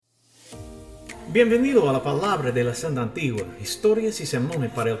Bienvenido a la Palabra de la Senda Antigua, historias y sermones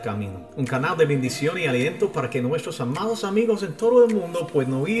para el camino. Un canal de bendición y aliento para que nuestros amados amigos en todo el mundo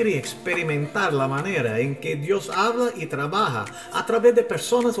puedan oír y experimentar la manera en que Dios habla y trabaja a través de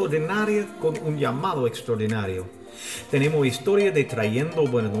personas ordinarias con un llamado extraordinario. Tenemos historias de trayendo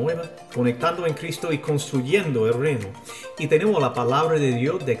buena nueva, conectando en Cristo y construyendo el reino. Y tenemos la palabra de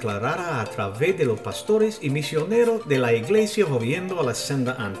Dios declarada a través de los pastores y misioneros de la iglesia volviendo a la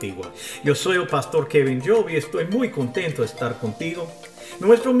senda antigua. Yo soy el pastor Jobe y estoy muy contento de estar contigo.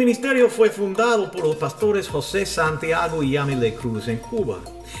 Nuestro ministerio fue fundado por los pastores José Santiago y Yamile Cruz en Cuba.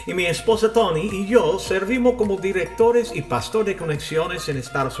 Y mi esposa Tony y yo servimos como directores y pastor de conexiones en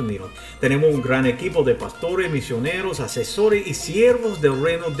Estados Unidos. Tenemos un gran equipo de pastores, misioneros, asesores y siervos del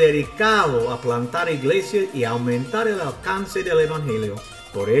reino dedicado a plantar iglesias y aumentar el alcance del evangelio.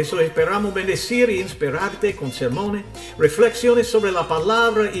 Por eso esperamos bendecir e inspirarte con sermones, reflexiones sobre la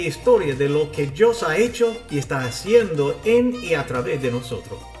palabra y historia de lo que Dios ha hecho y está haciendo en y a través de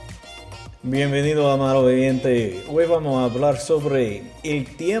nosotros. Bienvenido, amado oyente. Hoy vamos a hablar sobre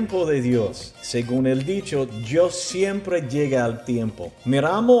el tiempo de Dios. Según el dicho, Dios siempre llega al tiempo.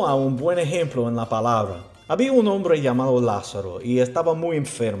 Miramos a un buen ejemplo en la palabra. Había un hombre llamado Lázaro y estaba muy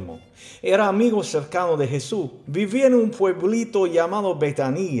enfermo. Era amigo cercano de Jesús. Vivía en un pueblito llamado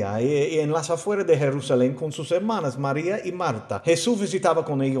Betania, en las afueras de Jerusalén, con sus hermanas María y Marta. Jesús visitaba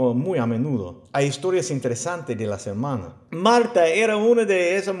con ellos muy a menudo. Hay historias interesantes de las hermanas. Marta era una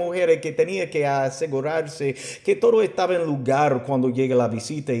de esas mujeres que tenía que asegurarse que todo estaba en lugar cuando llega la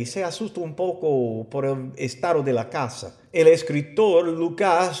visita y se asusta un poco por el estado de la casa. El escritor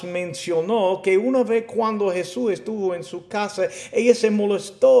Lucas mencionó que una vez cuando Jesús estuvo en su casa, ella se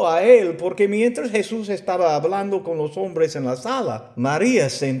molestó a él porque mientras Jesús estaba hablando con los hombres en la sala, María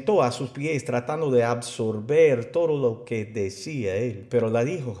sentó a sus pies tratando de absorber todo lo que decía él. Pero le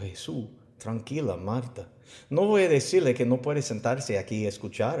dijo Jesús: tranquila, Marta, no voy a decirle que no puede sentarse aquí y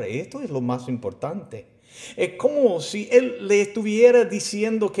escuchar. Esto es lo más importante. Es como si él le estuviera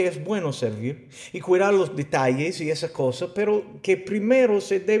diciendo que es bueno servir y cuidar los detalles y esas cosas, pero que primero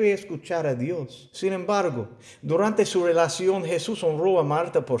se debe escuchar a Dios. Sin embargo, durante su relación, Jesús honró a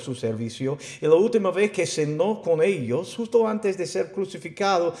Marta por su servicio, y la última vez que cenó con ellos, justo antes de ser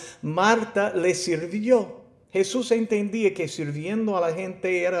crucificado, Marta le sirvió. Jesús entendía que sirviendo a la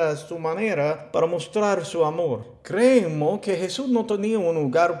gente era su manera para mostrar su amor. Creemos que Jesús no tenía un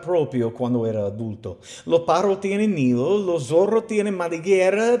hogar propio cuando era adulto. Los pájaros tienen nidos, los zorros tienen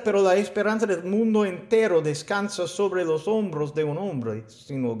madriguera, pero la esperanza del mundo entero descansa sobre los hombros de un hombre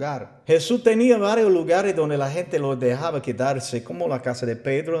sin hogar. Jesús tenía varios lugares donde la gente lo dejaba quedarse, como la casa de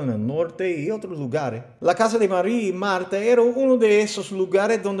Pedro en el norte y otros lugares. La casa de María y Marta era uno de esos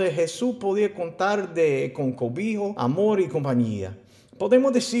lugares donde Jesús podía contar con cobijo, amor y compañía.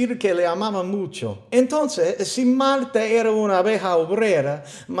 Podemos decir que le amaba mucho. Entonces, si Marta era una abeja obrera,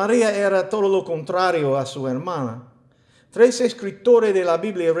 María era todo lo contrario a su hermana. 3 escritores de la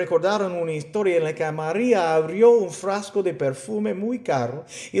Biblia recordaron una historia en la que María abrió un frasco de perfume muy caro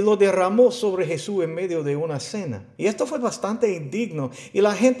y lo derramó sobre Jesús en medio de una cena. Y esto fue bastante indigno y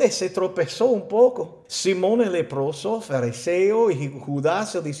la gente se tropezó un poco. Simón el leproso, fariseo, y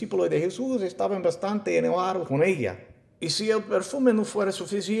Judas, el discípulo de Jesús, estaban bastante enojados con ella. Y si el perfume no fuera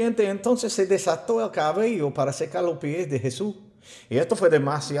suficiente, entonces se desató el cabello para secar los pies de Jesús. Y esto fue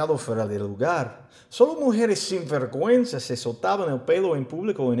demasiado fuera de lugar. Solo mujeres sin vergüenza se soltaban el pelo en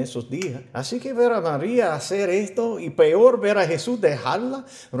público en esos días. Así que ver a María hacer esto, y peor ver a Jesús dejarla,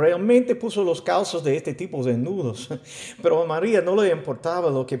 realmente puso los calzos de este tipo desnudos. Pero a María no le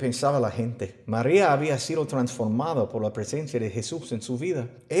importaba lo que pensaba la gente. María había sido transformada por la presencia de Jesús en su vida.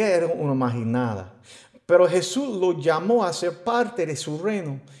 Ella era una marginada. Pero Jesús lo llamó a ser parte de su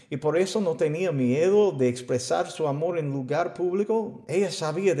reino y por eso no tenía miedo de expresar su amor en lugar público. Ella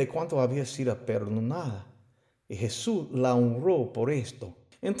sabía de cuánto había sido perdonada y Jesús la honró por esto.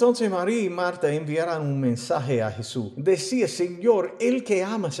 Entonces María y Marta enviaron un mensaje a Jesús. Decía: Señor, el que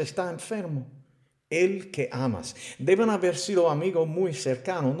amas está enfermo. El que amas. Deben haber sido amigos muy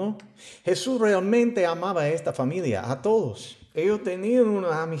cercanos, ¿no? Jesús realmente amaba a esta familia, a todos. Ellos tenían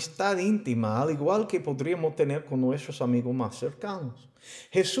una amistad íntima, al igual que podríamos tener con nuestros amigos más cercanos.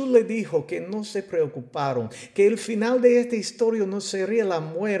 Jesús le dijo que no se preocuparon, que el final de esta historia no sería la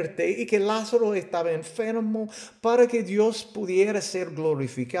muerte y que Lázaro estaba enfermo para que Dios pudiera ser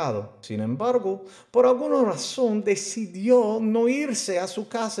glorificado. Sin embargo, por alguna razón decidió no irse a su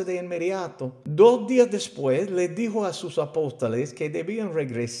casa de inmediato. 2 días después le dijo a sus apóstoles que debían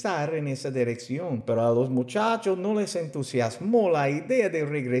regresar en esa dirección, pero a los muchachos no les entusiasmó la idea de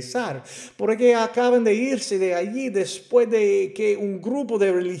regresar porque acaban de irse de allí después de que un grupo grupo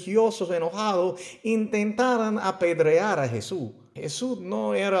de religiosos enojados intentaron apedrear a Jesús. Jesús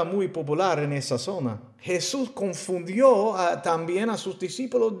no era muy popular en esa zona. Jesús confundió también a sus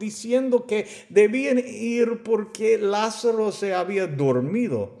discípulos diciendo que debían ir porque Lázaro se había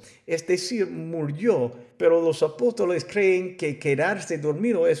dormido, es decir, murió. Pero los apóstoles creen que quedarse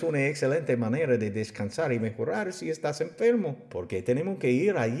dormido es una excelente manera de descansar y mejorar si estás enfermo. Porque tenemos que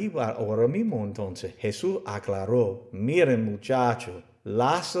ir allí ahora mismo entonces. Jesús aclaró, miren muchachos,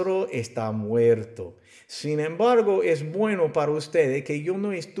 Lázaro está muerto. Sin embargo, es bueno para ustedes que yo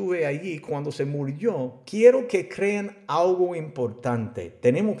no estuve allí cuando se murió. Quiero que crean algo importante.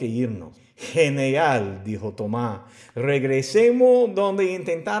 Tenemos que irnos. Genial, dijo Tomás. Regresemos donde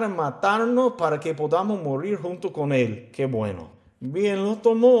intentaron matarnos para que podamos morir junto con él. Qué bueno. Bien, nos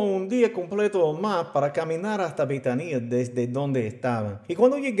tomó un día completo más para caminar hasta Betania desde donde estaban. Y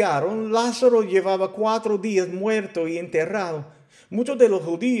cuando llegaron, Lázaro llevaba 4 días muerto y enterrado. Muchos de los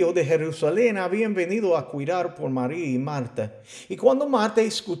judíos de Jerusalén habían venido a cuidar por María y Marta. Y cuando Marta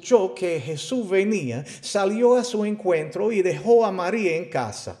escuchó que Jesús venía, salió a su encuentro y dejó a María en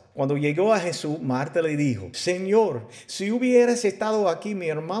casa. Cuando llegó a Jesús, Marta le dijo, Señor, si hubieras estado aquí, mi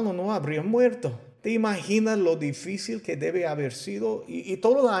hermano no habría muerto. ¿Te imaginas lo difícil que debe haber sido y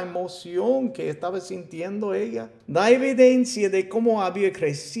toda la emoción que estaba sintiendo ella? Da evidencia de cómo había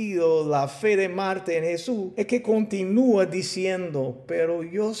crecido la fe de Marta en Jesús. Es que continúa diciendo, pero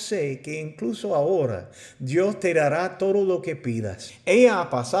yo sé que incluso ahora Dios te dará todo lo que pidas. Ella ha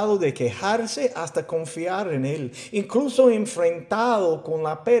pasado de quejarse hasta confiar en Él, incluso enfrentado con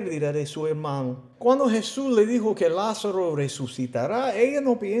la pérdida de su hermano. Cuando Jesús le dijo que Lázaro resucitará, ella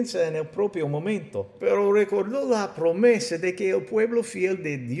no piensa en el propio momento, pero recordó la promesa de que el pueblo fiel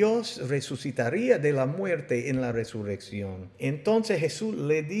de Dios resucitaría de la muerte en la resurrección. Entonces Jesús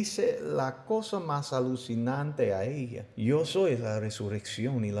le dice la cosa más alucinante a ella. Yo soy la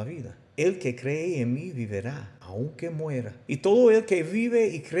resurrección y la vida. El que cree en mí vivirá, aunque muera. Y todo el que vive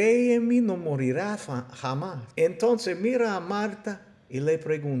y cree en mí no morirá jamás. Entonces mira a Marta y le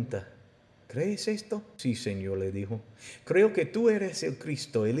pregunta, ¿crees esto? Sí, Señor, le dijo. Creo que tú eres el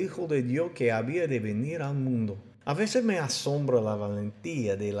Cristo, el Hijo de Dios que había de venir al mundo. A veces me asombra la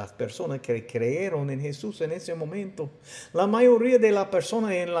valentía de las personas que creyeron en Jesús en ese momento. La mayoría de las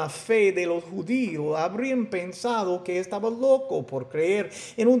personas en la fe de los judíos habrían pensado que estaba loco por creer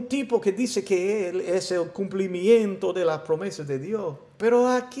en un tipo que dice que Él es el cumplimiento de las promesas de Dios. Pero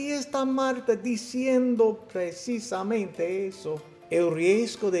aquí está Marta diciendo precisamente eso. El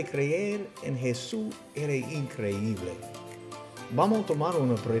riesgo de creer en Jesús era increíble. Vamos a tomar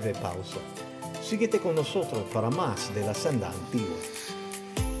una breve pausa. Síguete con nosotros para más de la senda antigua.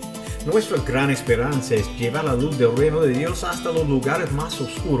 Nuestra gran esperanza es llevar la luz del reino de Dios hasta los lugares más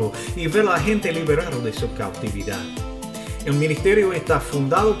oscuros y ver a la gente liberada de su cautividad. El ministerio está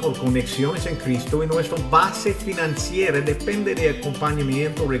fundado por conexiones en Cristo y nuestra base financiera depende de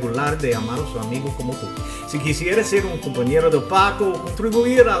acompañamiento regular de amados amigos como tú. Si quisieras ser un compañero de Paco o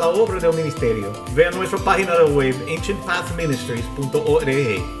contribuir a la obra del ministerio, ve a nuestra página de web ancientpathministries.org.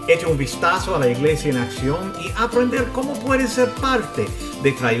 Echa un vistazo a la iglesia en acción y aprender cómo puedes ser parte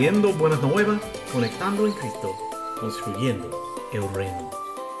de trayendo buenas nuevas, conectando en Cristo, construyendo el reino.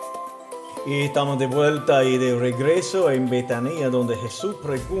 Y estamos de vuelta y de regreso en Betania, donde Jesús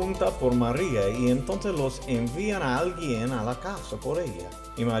pregunta por María y entonces los envían a alguien a la casa por ella.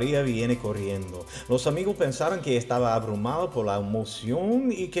 Y María viene corriendo. Los amigos pensaron que estaba abrumado por la emoción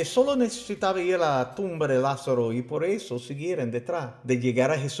y que solo necesitaba ir a la tumba de Lázaro y por eso siguieron detrás. De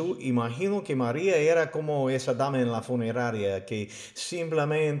llegar a Jesús, imagino que María era como esa dama en la funeraria que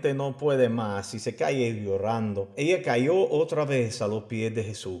simplemente no puede más y se cae llorando. Ella cayó otra vez a los pies de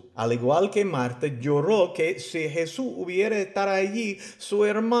Jesús. Al igual que Marta, lloró que si Jesús hubiera estado allí, su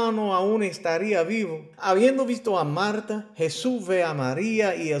hermano aún estaría vivo. Habiendo visto a Marta, Jesús ve a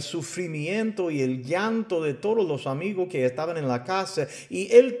María y el sufrimiento y el llanto de todos los amigos que estaban en la casa,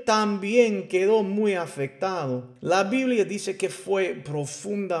 y él también quedó muy afectado. La Biblia dice que fue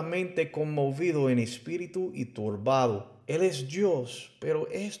profundamente conmovido en espíritu y turbado. Él es Dios, pero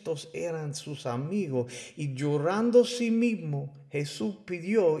estos eran sus amigos, y llorando a sí mismo, Jesús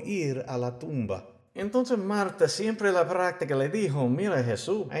pidió ir a la tumba. Entonces Marta, siempre la práctica, le dijo, mira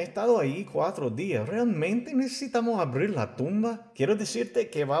Jesús, ha estado ahí 4 días, ¿realmente necesitamos abrir la tumba? Quiero decirte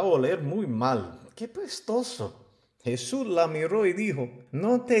que va a oler muy mal. ¡Qué pestoso! Jesús la miró y dijo,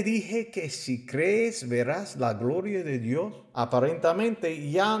 ¿no te dije que si crees verás la gloria de Dios? Aparentemente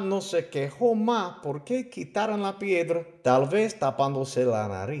ya no se quejó más porque quitaron la piedra, tal vez tapándose la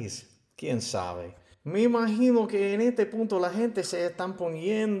nariz. ¿Quién sabe? Me imagino que en este punto la gente se está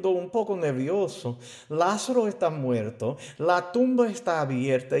poniendo un poco nervioso. Lázaro está muerto, la tumba está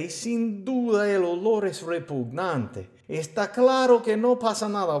abierta y sin duda el olor es repugnante. Está claro que no pasa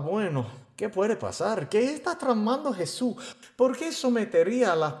nada bueno. ¿Qué puede pasar? ¿Qué está tramando Jesús? ¿Por qué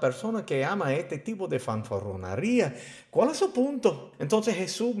sometería a las personas que aman este tipo de fanfarronería? ¿Cuál es su punto? Entonces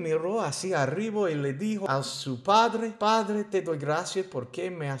Jesús miró hacia arriba y le dijo a su padre: Padre, te doy gracias porque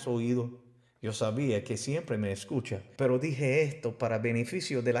me has oído. Yo sabía que siempre me escucha, pero dije esto para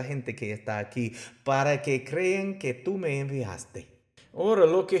beneficio de la gente que está aquí, para que crean que tú me enviaste. Ahora,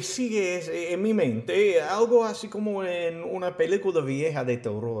 lo que sigue es en mi mente algo así como en una película vieja de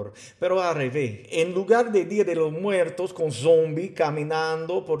terror, pero al revés. En lugar de Día de los Muertos con zombies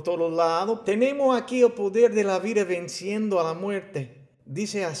caminando por todos lados, tenemos aquí el poder de la vida venciendo a la muerte.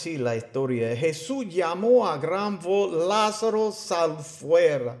 Dice así la historia: Jesús llamó a gran voz: Lázaro, sal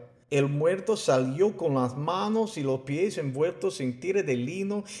fuera. El muerto salió con las manos y los pies envueltos en tira de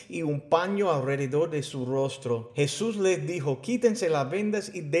lino y un paño alrededor de su rostro. Jesús les dijo: quítense las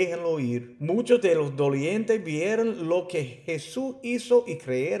vendas y déjenlo ir. Muchos de los dolientes vieron lo que Jesús hizo y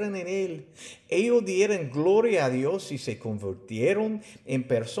creyeron en él. Ellos dieron gloria a Dios y se convirtieron en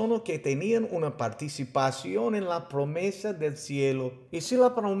personas que tenían una participación en la promesa del cielo. Y si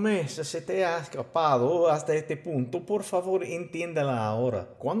la promesa se te ha escapado hasta este punto, por favor entiéndala ahora.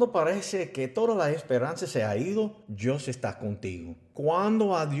 Cuando parece que toda la esperanza se ha ido, Dios está contigo.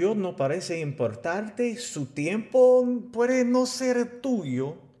 Cuando a Dios no parece importarte, su tiempo puede no ser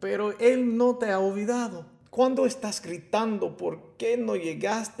tuyo, pero Él no te ha olvidado. Cuando estás gritando ¿por qué no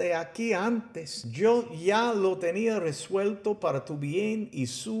llegaste aquí antes? Yo ya lo tenía resuelto para tu bien y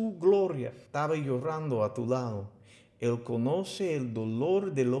su gloria. Estaba llorando a tu lado. Él conoce el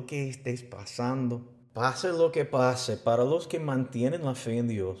dolor de lo que estés pasando. Pase lo que pase, para los que mantienen la fe en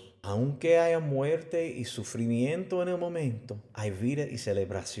Dios, aunque haya muerte y sufrimiento en el momento, hay vida y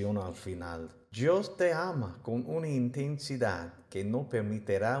celebración al final. Dios te ama con una intensidad que no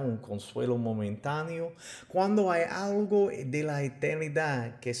permitirá un consuelo momentáneo cuando hay algo de la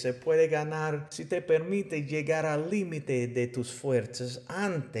eternidad que se puede ganar si te permite llegar al límite de tus fuerzas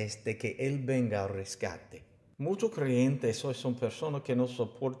antes de que Él venga al rescate. Muchos creyentes hoy son personas que no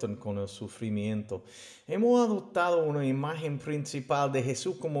soportan con el sufrimiento. Hemos adoptado una imagen principal de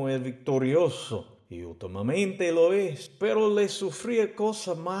Jesús como el victorioso, y últimamente lo es, pero le sufría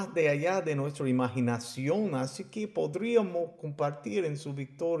cosas más de allá de nuestra imaginación, así que podríamos compartir en su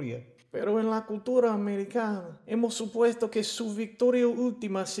victoria. Pero en la cultura americana hemos supuesto que su victoria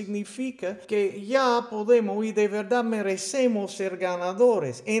última significa que ya podemos y de verdad merecemos ser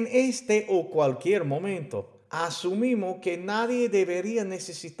ganadores en este o cualquier momento. Asumimos que nadie debería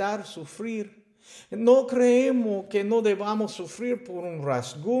necesitar sufrir. No creemos que no debamos sufrir por un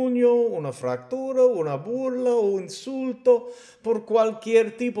rasguño, una fractura, una burla o un insulto, por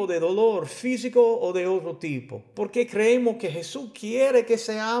cualquier tipo de dolor físico o de otro tipo, porque creemos que Jesús quiere que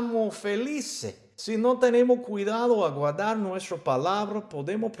seamos felices. Si no tenemos cuidado a guardar nuestra palabra,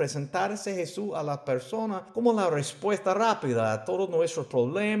 podemos presentarse Jesús a la persona como la respuesta rápida a todos nuestros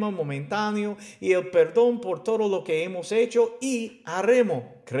problemas momentáneos y el perdón por todo lo que hemos hecho y haremos.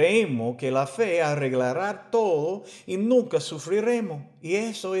 Creemos que la fe arreglará todo y nunca sufriremos. Y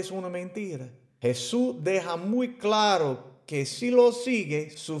eso es una mentira. Jesús deja muy claro que si lo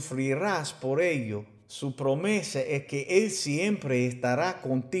sigues, sufrirás por ello. Su promesa es que Él siempre estará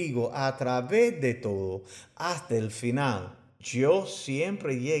contigo a través de todo, hasta el final. Dios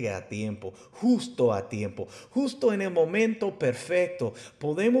siempre llega a tiempo, justo en el momento perfecto.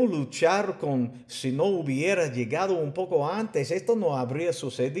 Podemos luchar con: si no hubiera llegado un poco antes, esto no habría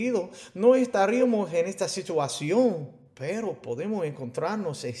sucedido, no estaríamos en esta situación. Pero podemos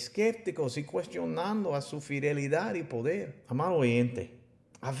encontrarnos escépticos y cuestionando a su fidelidad y poder. Amado oyente,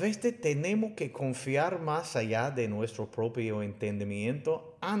 a veces tenemos que confiar más allá de nuestro propio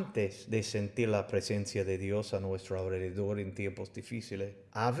entendimiento antes de sentir la presencia de Dios a nuestro alrededor en tiempos difíciles.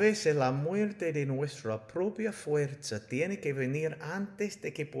 A veces la muerte de nuestra propia fuerza tiene que venir antes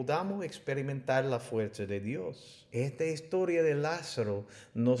de que podamos experimentar la fuerza de Dios. Esta historia de Lázaro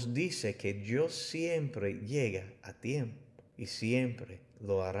nos dice que Dios siempre llega a tiempo y siempre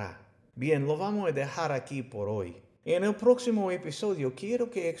lo hará. Bien, lo vamos a dejar aquí por hoy. En el próximo episodio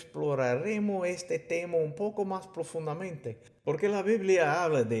quiero que exploraremos este tema un poco más profundamente, porque la Biblia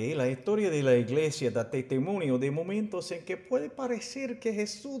habla de la historia de la iglesia, da testimonio de momentos en que puede parecer que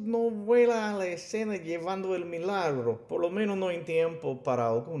Jesús no vuela a la escena llevando el milagro, por lo menos no en tiempo para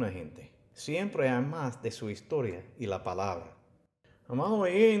alguna gente. Siempre hay más de su historia y la palabra. Amado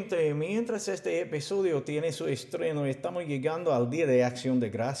oyente, mientras este episodio tiene su estreno, estamos llegando al Día de Acción de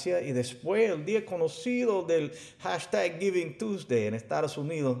Gracia y después el día conocido del hashtag Giving Tuesday en Estados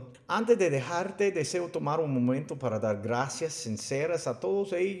Unidos. Antes de dejarte, deseo tomar un momento para dar gracias sinceras a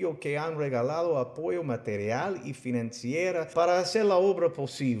todos ellos que han regalado apoyo material y financiero para hacer la obra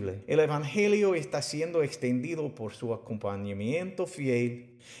posible. El Evangelio está siendo extendido por su acompañamiento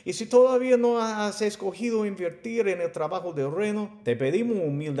fiel. Y si todavía no has escogido invertir en el trabajo del reino, te pedimos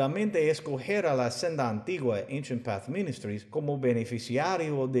humildemente escoger a la senda antigua Ancient Path Ministries como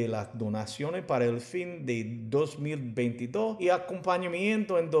beneficiario de las donaciones para el fin de 2022 y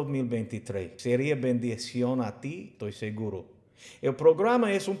acompañamiento en 2023. Sería bendición a ti, estoy seguro. El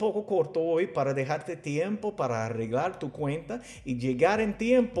programa es un poco corto hoy para dejarte tiempo para arreglar tu cuenta y llegar en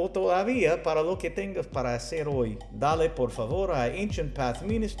tiempo todavía para lo que tengas para hacer hoy. Dale por favor a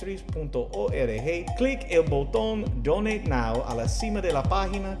ancientpathministries.org, clic el botón Donate Now a la cima de la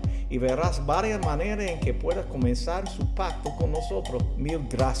página y verás varias maneras en que puedas comenzar su pacto con nosotros. Mil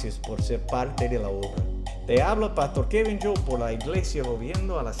gracias por ser parte de la obra. Te habla Pastor Kevin Jobe por la iglesia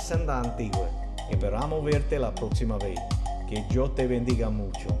volviendo a la senda antigua. Esperamos verte la próxima vez. Que Dios te bendiga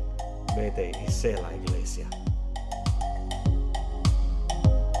mucho. Vete y sé la iglesia.